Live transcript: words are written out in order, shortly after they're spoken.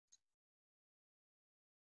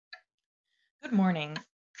Good morning.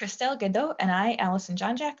 Christelle, Guédot, and I, Allison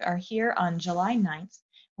Jonjak, are here on July 9th.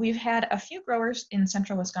 We've had a few growers in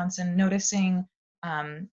central Wisconsin noticing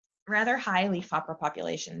um, rather high leafhopper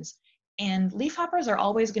populations. And leafhoppers are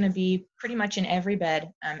always going to be pretty much in every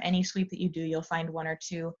bed. Any sweep that you do, you'll find one or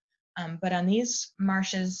two. But on these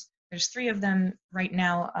marshes, there's three of them right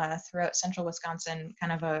now throughout central Wisconsin,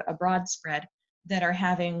 kind of a broad spread, that are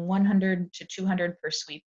having 100 to 200 per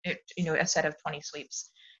sweep, a set of 20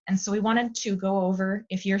 sweeps. And so we wanted to go over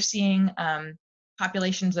if you're seeing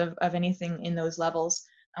populations of anything in those levels,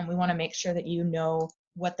 we want to make sure that you know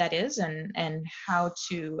what that is and how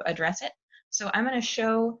to address it. So I'm going to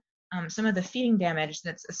show some of the feeding damage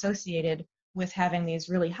that's associated with having these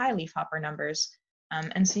really high leafhopper numbers.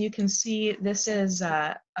 And so you can see this is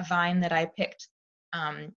a vine that I picked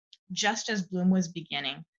just as bloom was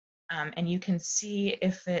beginning. And you can see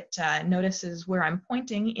if it notices where I'm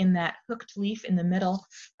pointing in that hooked leaf in the middle.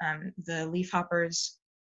 The leafhoppers,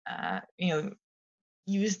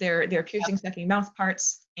 use their piercing, sucking mouth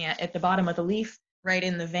parts at the bottom of the leaf, right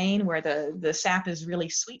in the vein where the sap is really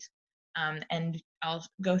sweet. And I'll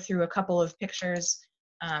go through a couple of pictures.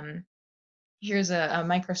 Here's a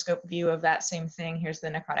microscope view of that same thing. Here's the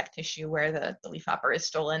necrotic tissue where the leafhopper has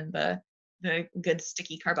stolen the good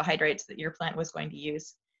sticky carbohydrates that your plant was going to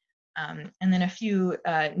use. And then a few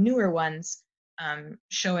newer ones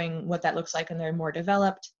showing what that looks like when they're more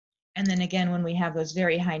developed. And then again, when we have those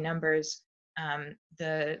very high numbers,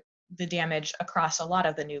 the damage across a lot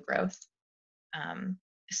of the new growth.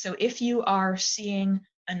 So if you are seeing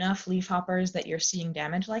enough leafhoppers that you're seeing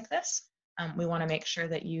damage like this, we want to make sure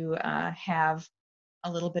that you have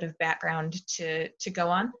a little bit of background to go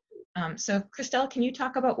on. So Christelle, can you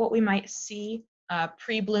talk about what we might see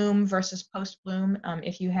pre-bloom versus post-bloom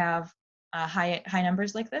if you have high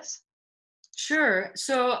numbers like this? Sure.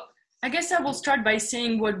 So I guess I will start by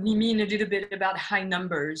saying what we mean a little bit about high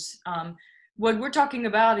numbers. What we're talking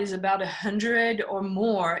about is about 100 or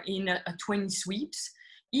more in a 20 sweeps.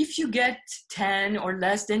 If you get 10 or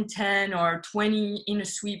less than 10 or 20 in a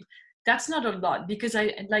sweep, that's not a lot because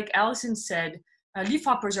like Allison said,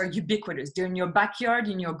 leafhoppers are ubiquitous. They're in your backyard,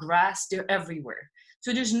 in your grass, they're everywhere.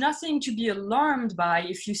 So there's nothing to be alarmed by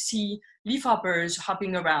if you see leafhoppers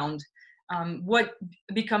hopping around. What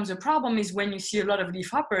becomes a problem is when you see a lot of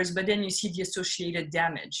leafhoppers, but then you see the associated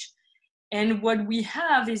damage. And what we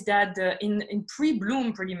have is that in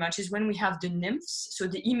pre-bloom pretty much is when we have the nymphs, so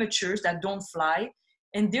the immatures that don't fly,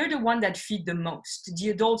 and they're the ones that feed the most. The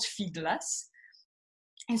adults feed less.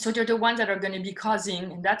 And so they're the ones that are going to be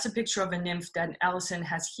causing, and that's a picture of a nymph that Allison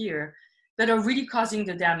has here, that are really causing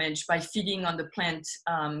the damage by feeding on the plant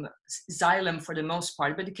xylem for the most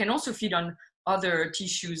part, but it can also feed on other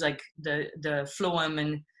tissues like the phloem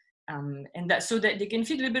and that, so that they can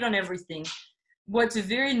feed a little bit on everything. What's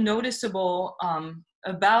very noticeable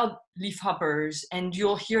about leafhoppers, and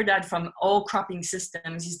you'll hear that from all cropping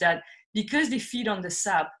systems, is that because they feed on the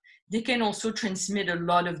sap, they can also transmit a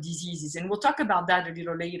lot of diseases. And we'll talk about that a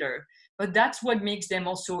little later. But that's what makes them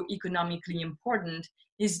also economically important,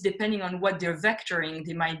 is depending on what they're vectoring,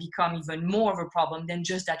 they might become even more of a problem than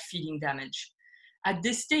just that feeding damage. At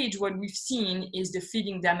this stage, what we've seen is the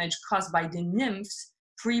feeding damage caused by the nymphs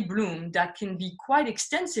pre-bloom that can be quite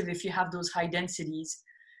extensive if you have those high densities,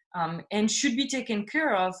 and should be taken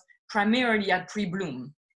care of primarily at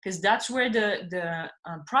pre-bloom, because that's where the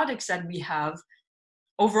products that we have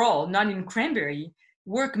overall, not in Cranberry,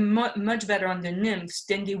 work much better on the nymphs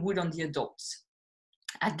than they would on the adults.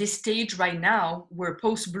 At this stage right now, we're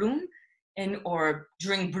post-bloom or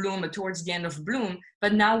during bloom or towards the end of bloom,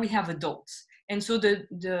 but now we have adults. And so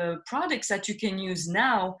the products that you can use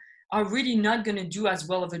now are really not going to do as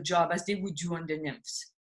well of a job as they would do on the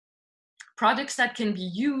nymphs. Products that can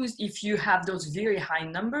be used if you have those very high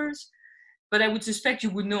numbers, but I would suspect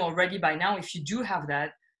you would know already by now if you do have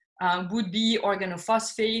that, would be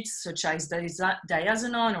organophosphates such as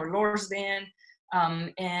diazinon or lorsdan,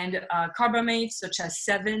 and carbamates such as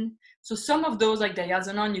 7. So some of those like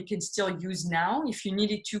diazinon you can still use now if you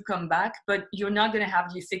need it to come back, but you're not going to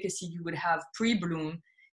have the efficacy you would have pre-bloom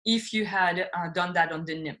if you had done that on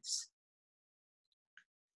the nymphs.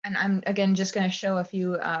 And I'm again just going to show a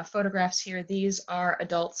few photographs here. These are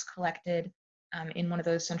adults collected in one of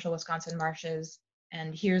those central Wisconsin marshes.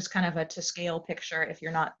 And here's kind of a to scale picture if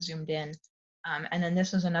you're not zoomed in. And then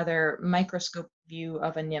this was another microscope view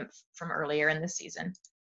of a nymph from earlier in the season.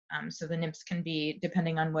 So the nymphs can be,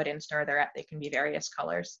 depending on what instar they're at, they can be various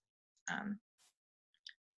colors.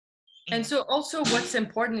 And so also what's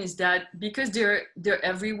important is that because they're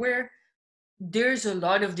everywhere, there's a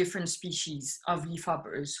lot of different species of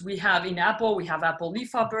leafhoppers. We have in apple, we have apple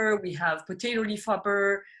leafhopper, we have potato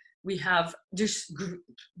leafhopper, we have,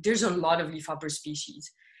 there's a lot of leafhopper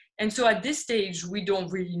species. And so at this stage, we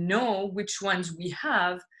don't really know which ones we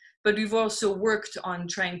have, but we've also worked on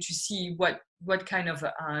trying to see what kind of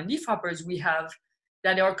leafhoppers we have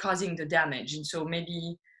that are causing the damage. And so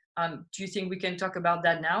maybe, do you think we can talk about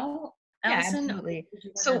that now, Allison? Yeah, absolutely.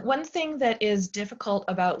 So one thing that is difficult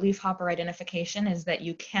about leafhopper identification is that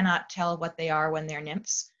you cannot tell what they are when they're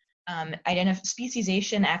nymphs.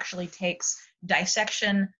 Speciesation actually takes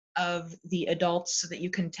dissection of the adults so that you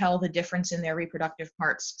can tell the difference in their reproductive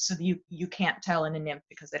parts. So that you can't tell in a nymph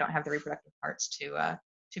because they don't have the reproductive parts to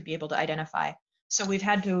be able to identify. So we've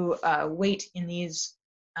had to wait in these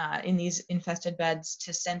infested beds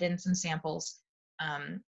to send in some samples.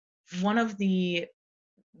 One of the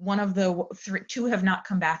two have not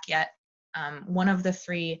come back yet. One of the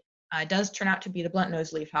three does turn out to be the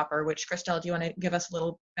blunt-nosed leafhopper, which, Christelle, do you want to give us a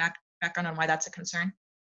little background on why that's a concern?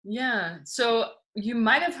 Yeah, so you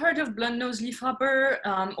might have heard of blunt-nosed leafhopper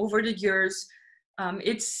over the years.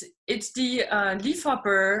 It's the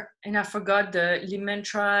leafhopper, and I forgot the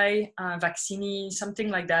Limentri vaccini, something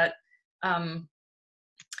like that.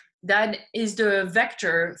 That is the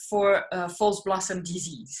vector for false blossom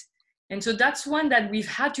disease. And so that's one that we've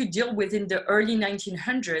had to deal with in the early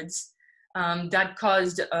 1900s that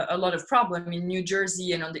caused a lot of problem in New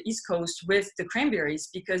Jersey and on the East Coast with the cranberries,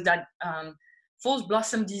 because that false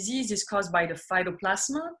blossom disease is caused by the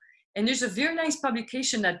phytoplasma. And there's a very nice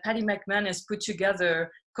publication that Patty McManus put together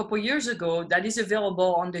a couple years ago that is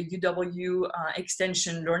available on the UW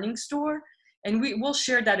Extension Learning Store. And we will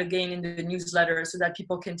share that again in the newsletter so that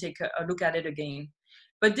people can take a look at it again.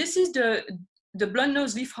 But this is the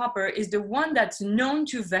blunt-nosed leafhopper is the one that's known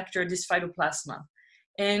to vector this phytoplasma.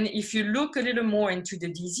 And if you look a little more into the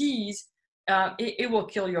disease, it will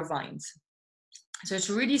kill your vines. So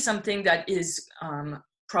it's really something that is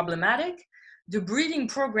problematic. The breeding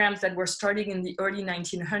programs that were starting in the early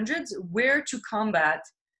 1900s were to combat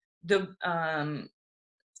the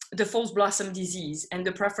false blossom disease and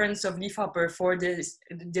the preference of leafhopper for the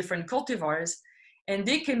different cultivars. And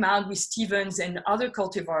they came out with Stevens and other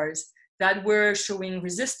cultivars that were showing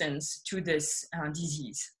resistance to this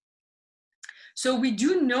disease. So we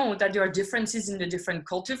do know that there are differences in the different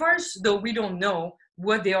cultivars, though we don't know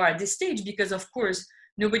what they are at this stage, because of course,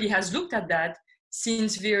 nobody has looked at that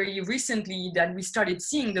since very recently that we started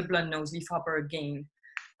seeing the blunt-nosed leafhopper again.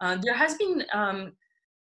 There has been a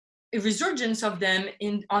resurgence of them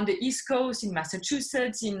on the East Coast, in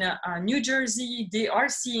Massachusetts, in New Jersey. They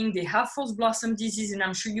have false blossom disease, and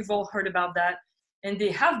I'm sure you've all heard about that. And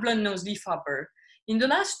they have blunt-nosed leafhopper. In the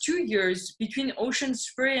last 2 years, between Ocean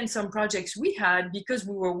Spray and some projects we had, because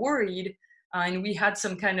we were worried, and we had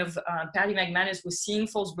some kind of, Patty McManus was seeing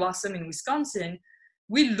false blossom in Wisconsin,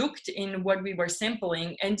 we looked in what we were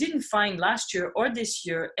sampling and didn't find last year or this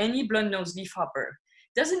year any blunt-nosed leafhopper.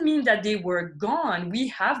 Doesn't mean that they were gone. We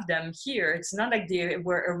have them here. It's not like they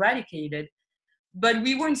were eradicated, but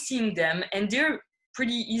we weren't seeing them, and they're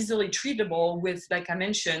pretty easily treatable with, like I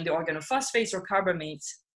mentioned, the organophosphates or carbamates.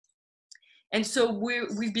 And so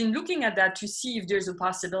we've been looking at that to see if there's a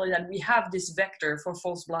possibility that we have this vector for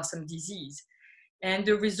false blossom disease. And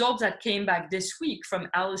the results that came back this week from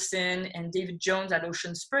Allison and David Jones at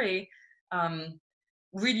Ocean Spray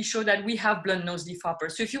really show that we have blunt-nosed leafhopper.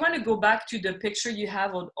 So if you want to go back to the picture you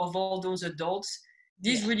have of all those adults,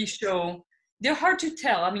 these really show, they're hard to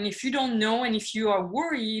tell. I mean, if you don't know and if you are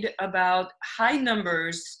worried about high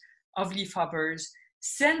numbers of leafhoppers,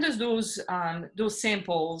 send us those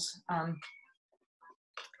samples.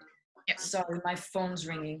 Sorry, my phone's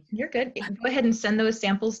ringing. You're good. Go ahead and send those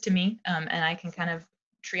samples to me, and I can kind of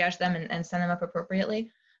triage them and send them up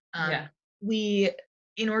appropriately.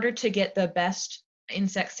 In order to get the best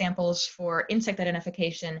insect samples for insect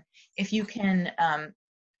identification, if you can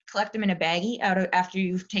collect them in a baggie after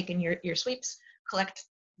you've taken your sweeps, collect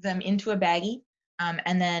them into a baggie,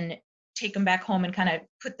 and then take them back home and kind of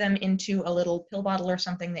put them into a little pill bottle or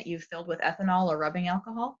something that you've filled with ethanol or rubbing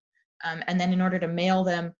alcohol. And then in order to mail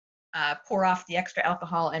them, pour off the extra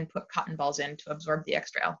alcohol and put cotton balls in to absorb the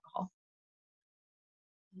extra alcohol.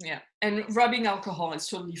 Yeah, and rubbing alcohol is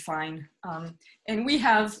totally fine. And we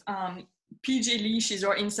have PJ Leash is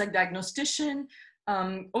our insect diagnostician.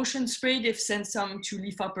 Ocean Spray, they've sent some to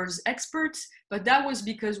Leafhoppers experts, but that was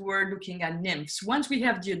because we're looking at nymphs. Once we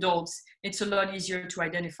have the adults, it's a lot easier to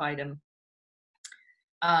identify them.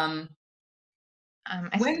 Go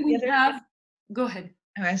ahead.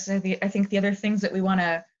 I think the other things that we want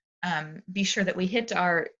to be sure that we hit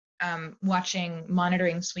are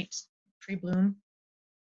monitoring sweeps pre-bloom.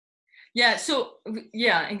 Yeah, so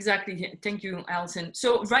yeah, exactly. Thank you, Allison.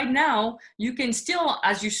 So right now, you can still,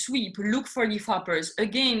 as you sweep, look for leafhoppers.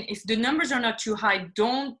 Again, if the numbers are not too high,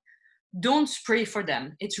 don't spray for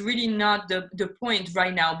them. It's really not the point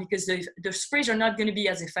right now because the sprays are not going to be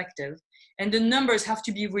as effective and the numbers have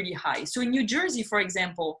to be really high. So in New Jersey, for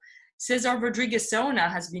example, Cesar Rodriguez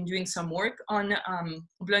Saona has been doing some work on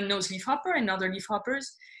Blunt-Nosed Leafhopper and other leafhoppers.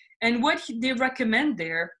 And what they recommend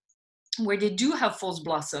there, where they do have false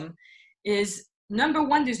blossom, is number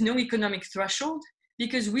one, there's no economic threshold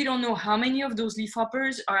because we don't know how many of those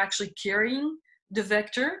leafhoppers are actually carrying the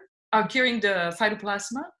vector, are carrying the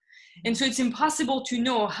phytoplasma. And so it's impossible to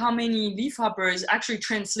know how many leafhoppers actually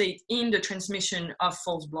translate in the transmission of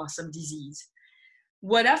false blossom disease.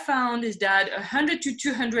 What I found is that 100 to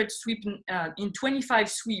 200 sweep in 25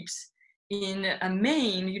 sweeps in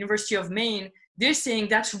Maine, University of Maine, they're saying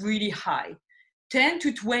that's really high. 10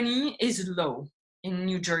 to 20 is low in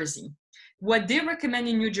New Jersey. What they recommend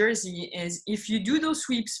in New Jersey is if you do those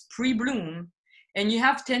sweeps pre-bloom and you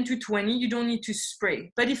have 10 to 20, you don't need to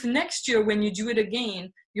spray. But if next year when you do it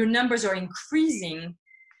again, your numbers are increasing,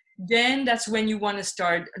 then that's when you want to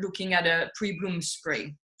start looking at a pre-bloom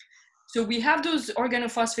spray. So we have those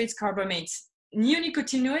organophosphates, carbamates.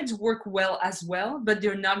 Neonicotinoids work well as well, but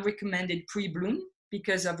they're not recommended pre-bloom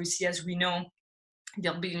because obviously, as we know,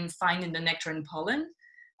 they'll be fine in the nectar and pollen,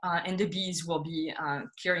 and the bees will be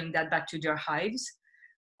carrying that back to their hives.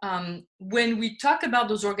 When we talk about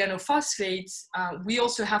those organophosphates, we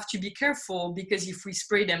also have to be careful because if we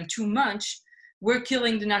spray them too much, we're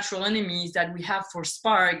killing the natural enemies that we have for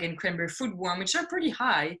sparg and cranberry footworm, which are pretty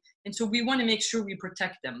high. And so we want to make sure we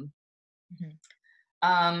protect them.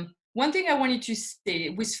 Mm-hmm. One thing I wanted to say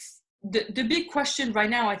was the big question right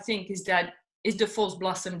now, I think, is the false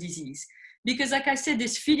blossom disease. Because like I said,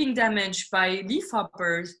 this feeding damage by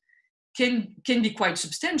leafhoppers can be quite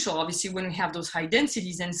substantial, obviously, when we have those high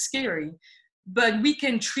densities and scary. But we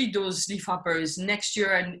can treat those leafhoppers next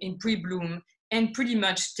year and in pre-bloom and pretty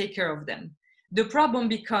much take care of them. The problem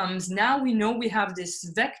becomes now we know we have this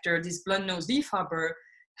vector, this blunt-nosed leafhopper,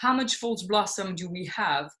 how much false blossom do we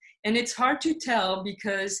have? And it's hard to tell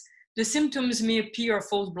because the symptoms may appear of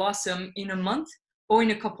false blossom in a month or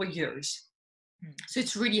in a couple of years. So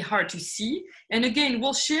it's really hard to see. And again,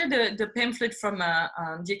 we'll share the pamphlet from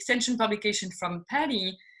the extension publication from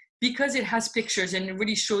Patty because it has pictures and it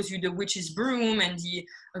really shows you the witch's broom and the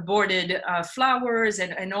aborted flowers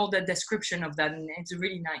and all the description of that. And it's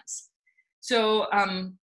really nice. So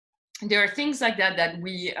there are things like that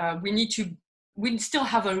we still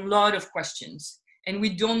have a lot of questions and we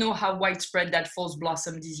don't know how widespread that false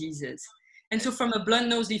blossom disease is. And so from a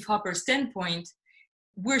blunt-nosed leafhopper standpoint,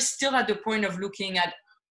 we're still at the point of looking at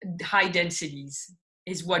high densities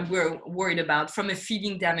is what we're worried about from a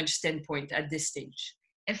feeding damage standpoint at this stage.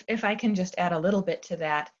 If I can just add a little bit to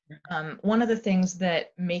that, one of the things that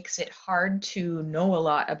makes it hard to know a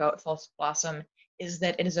lot about false blossom is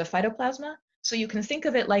that it is a phytoplasma. So you can think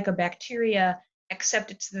of it like a bacteria,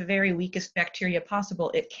 except it's the very weakest bacteria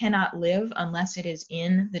possible. It cannot live unless it is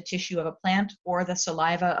in the tissue of a plant or the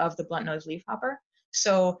saliva of the blunt-nosed leafhopper.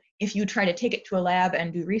 So if you try to take it to a lab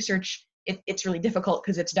and do research, it's really difficult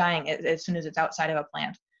because it's dying as soon as it's outside of a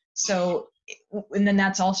plant. So, and then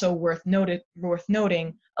that's also worth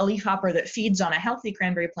noting, a leafhopper that feeds on a healthy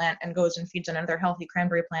cranberry plant and goes and feeds on another healthy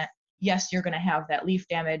cranberry plant, yes, you're going to have that leaf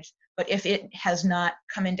damage, but if it has not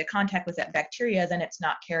come into contact with that bacteria, then it's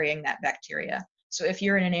not carrying that bacteria. So if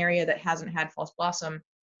you're in an area that hasn't had false blossom,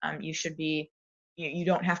 you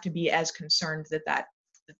don't have to be as concerned that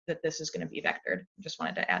this is going to be vectored. Just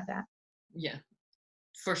wanted to add that. Yeah,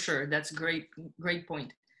 for sure. That's a great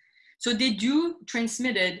point. So they do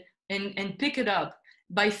transmit it and pick it up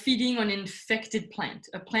by feeding on an infected plant,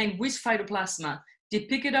 a plant with phytoplasma. They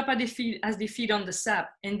pick it up as they feed on the sap,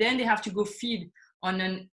 and then they have to go feed on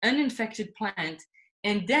an uninfected plant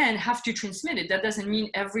and then have to transmit it. That doesn't mean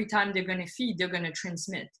every time they're going to feed, they're going to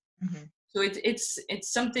transmit. Mm-hmm. So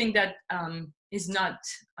it's something that is not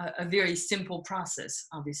a very simple process,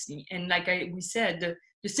 obviously. And like we said,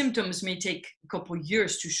 the symptoms may take a couple of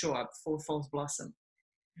years to show up for false blossom.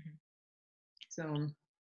 Mm-hmm.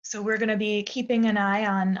 So we're going to be keeping an eye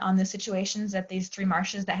on the situations at these three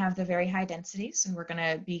marshes that have the very high densities, and we're going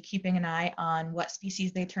to be keeping an eye on what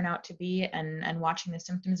species they turn out to be and watching the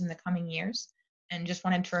symptoms in the coming years. And just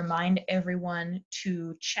wanted to remind everyone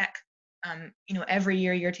to check, every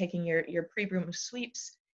year you're taking your pre-bloom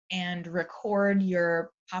sweeps and record your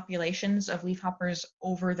populations of leafhoppers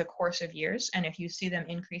over the course of years. And if you see them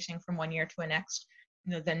increasing from one year to the next,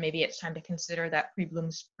 then maybe it's time to consider that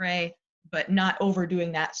pre-bloom spray, but not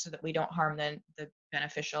overdoing that so that we don't harm the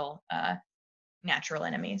beneficial natural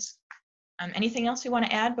enemies. Anything else we want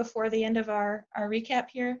to add before the end of our recap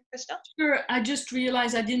here, Christelle? Sure. I just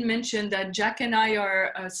realized I didn't mention that Jack and I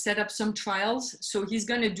are set up some trials. So he's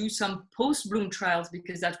going to do some post-bloom trials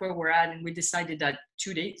because that's where we're at. And we decided that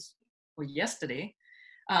 2 days or yesterday.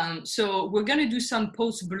 So we're going to do some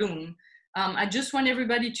post-bloom. I just want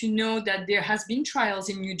everybody to know that there has been trials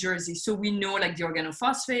in New Jersey. So we know like the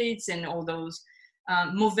organophosphates and all those.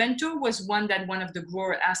 Movento was one that one of the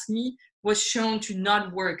grower asked me, was shown to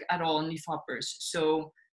not work at all on leafhoppers.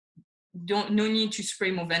 So no need to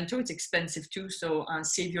spray Movento. It's expensive too. So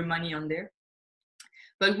save your money on there.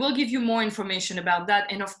 But we'll give you more information about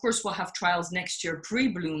that. And of course, we'll have trials next year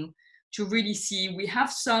pre-bloom to really see. We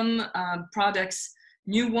have some products,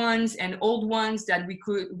 new ones and old ones that we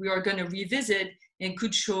are going to revisit and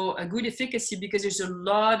could show a good efficacy because there's a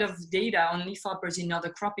lot of data on leafhoppers in other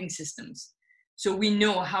cropping systems. So we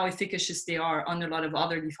know how efficacious they are on a lot of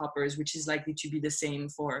other leafhoppers, which is likely to be the same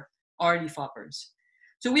for our leafhoppers.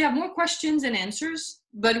 So we have more questions and answers,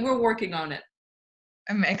 but we're working on it.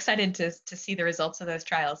 I'm excited to see the results of those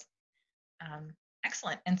trials.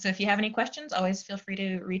 Excellent. And so if you have any questions, always feel free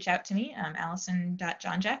to reach out to me,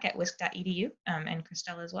 allison.jonjak@wisc.edu, and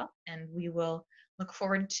Christelle as well. And we will look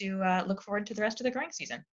forward to the rest of the growing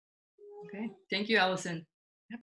season. Okay. Thank you, Allison.